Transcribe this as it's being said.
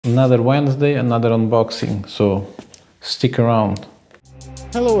Another Wednesday, another unboxing, so stick around.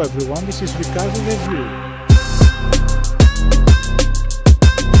 Hello everyone, this is Ricardo review.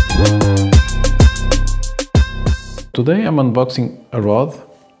 Today I'm unboxing a rod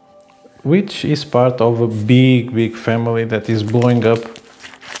which is part of a big family that is blowing up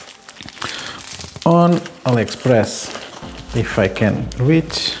on AliExpress. If I can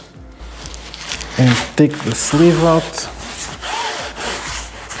reach and take the sleeve out.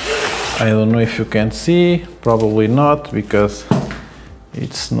 I don't know if you can see, probably not because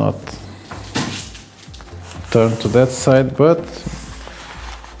it's not turned to that side, but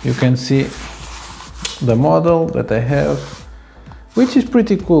you can see the model that I have, which is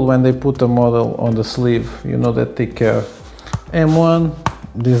pretty cool when they put a model on the sleeve, you know that they care. M1,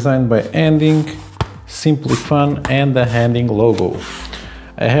 designed by Handing, simply fun, and the Handing logo.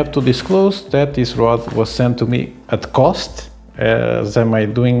 I have to disclose that this rod was sent to me at cost, as am I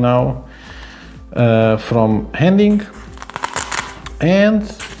doing now, from Handing. And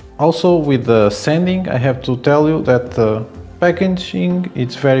also with the sending, I have to tell you that the packaging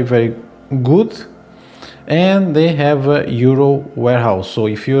is very good, and they have a Euro warehouse. So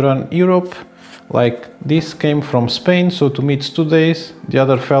if you're in Europe, like this came from Spain, so to me it's 2 days. The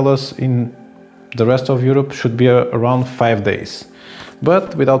other fellas in the rest of Europe should be around 5 days.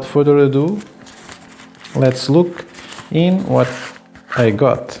 But without further ado, let's look in what I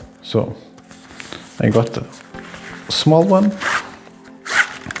got. So I got a small one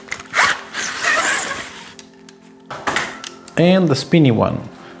and the spinny one.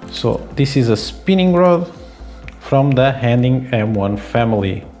 So this is a spinning rod from the Handing M1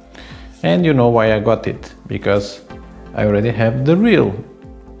 family, and you know why I got it, because I already have the reel.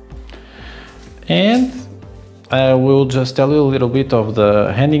 And I will just tell you a little bit of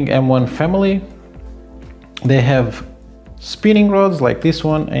the Handing M1 family. They have spinning rods like this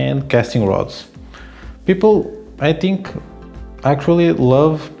one and casting rods. People, I think, actually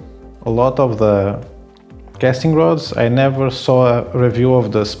love a lot of the casting rods. I never saw a review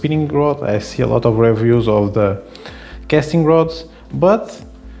of the spinning rod. I see a lot of reviews of the casting rods, but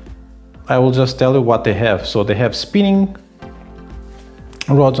I will just tell you what they have. So they have spinning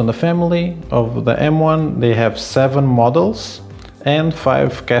rods on the family of the M1. They have 7 models and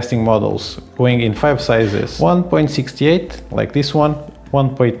 5 casting models going in 5 sizes: 1.68 like this one,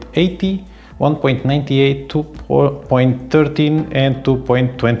 1.80, 1.98, 2.13 and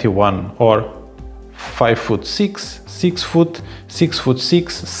 2.21, or 5'6", 6 foot,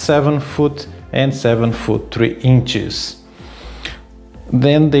 6'6", 7 foot and 7 foot 3 inches.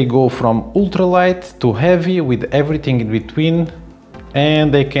 Then they go from ultralight to heavy with everything in between,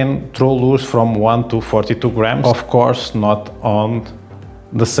 and they can throw lures from 1 to 42 grams. Of course, not on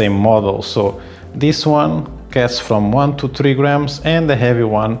the same model. So this one casts from 1 to 3 grams and the heavy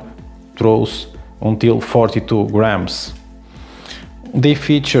one throws until 42 grams. They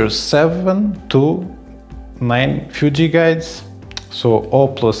feature 7 to 9 Fuji guides, so O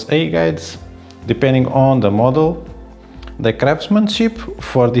plus A guides, depending on the model. The craftsmanship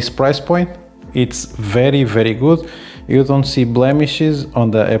for this price point, it's very good. You don't see blemishes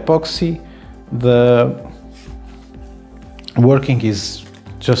on the epoxy. The working is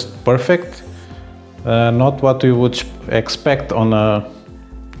just perfect. Not what you would expect on a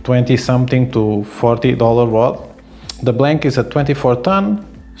 20-something to $40 rod. The blank is a 24 ton,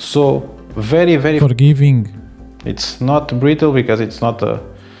 so very forgiving. It's not brittle because it's not a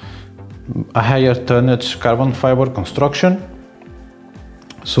higher tonnage carbon fiber construction.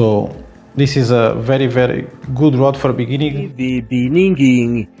 So this is a very good rod for beginning. The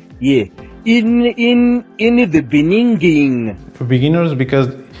beginning, yeah. In the beginning. For beginners, because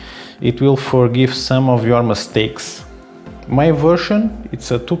it will forgive some of your mistakes. My version,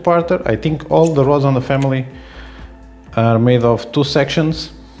 it's a 2-parter. I think all the rods on the family are made of 2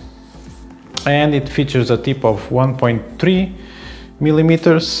 sections, and it features a tip of 1.3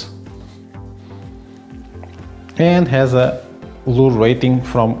 millimeters and has a lure rating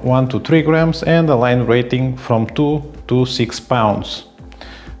from 1 to 3 grams and a line rating from 2 to 6 pounds.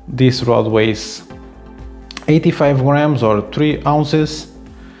 This rod weighs 85 grams or 3 ounces,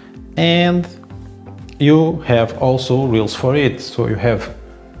 and you have also reels for it. So you have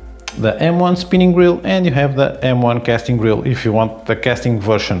the M1 spinning reel and you have the M1 casting reel if you want the casting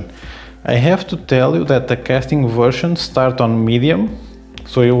version. I have to tell you that the casting version start on medium,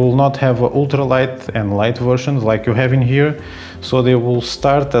 so you will not have ultralight and light versions like you have in here. So they will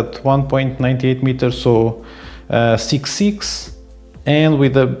start at 1.98 meters, so 6'6", and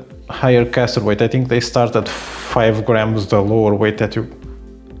with a higher caster weight. I think they start at 5 grams, the lower weight that you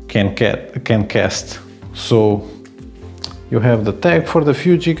can cast. So You have the tag for the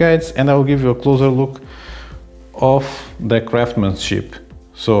Fuji guides, and I will give you a closer look of the craftsmanship.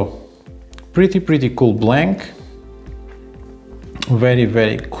 So pretty cool blank,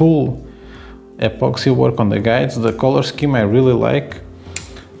 very cool epoxy work on the guides. The color scheme I really like,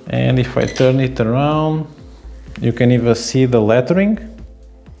 and if I turn it around, you can even see the lettering.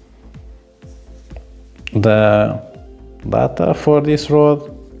 The data for this rod,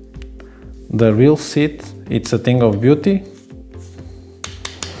 the reel seat, it's a thing of beauty.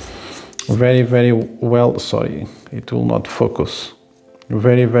 Very well, sorry, it will not focus.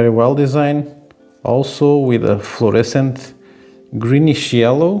 Very well designed, also with a fluorescent greenish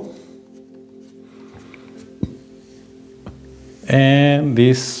yellow. And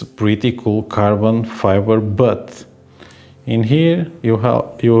this pretty cool carbon fiber butt. In here you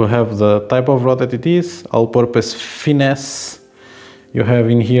have the type of rod that it is, all-purpose finesse. You have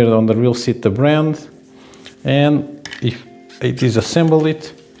in here on the reel seat the brand, and if it is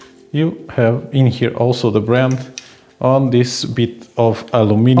assembled, you have in here also the brand on this bit of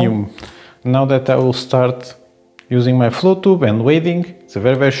aluminum. Now that I will start using my float tube and wading, it's a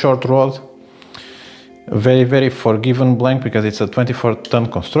very short rod, very forgiving blank because it's a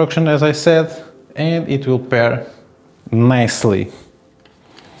 24-ton construction, as I said, and it will pair nicely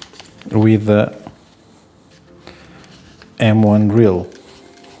with the M1 reel.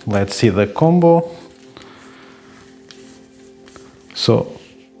 Let's see the combo. So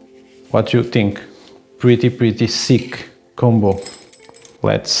what you think? Pretty sick combo.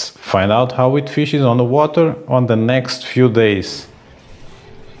 Let's find out how it fishes on the water on the next few days.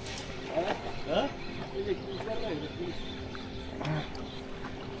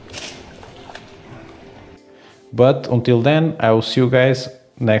 But until then, I will see you guys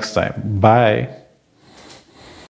next time. Bye.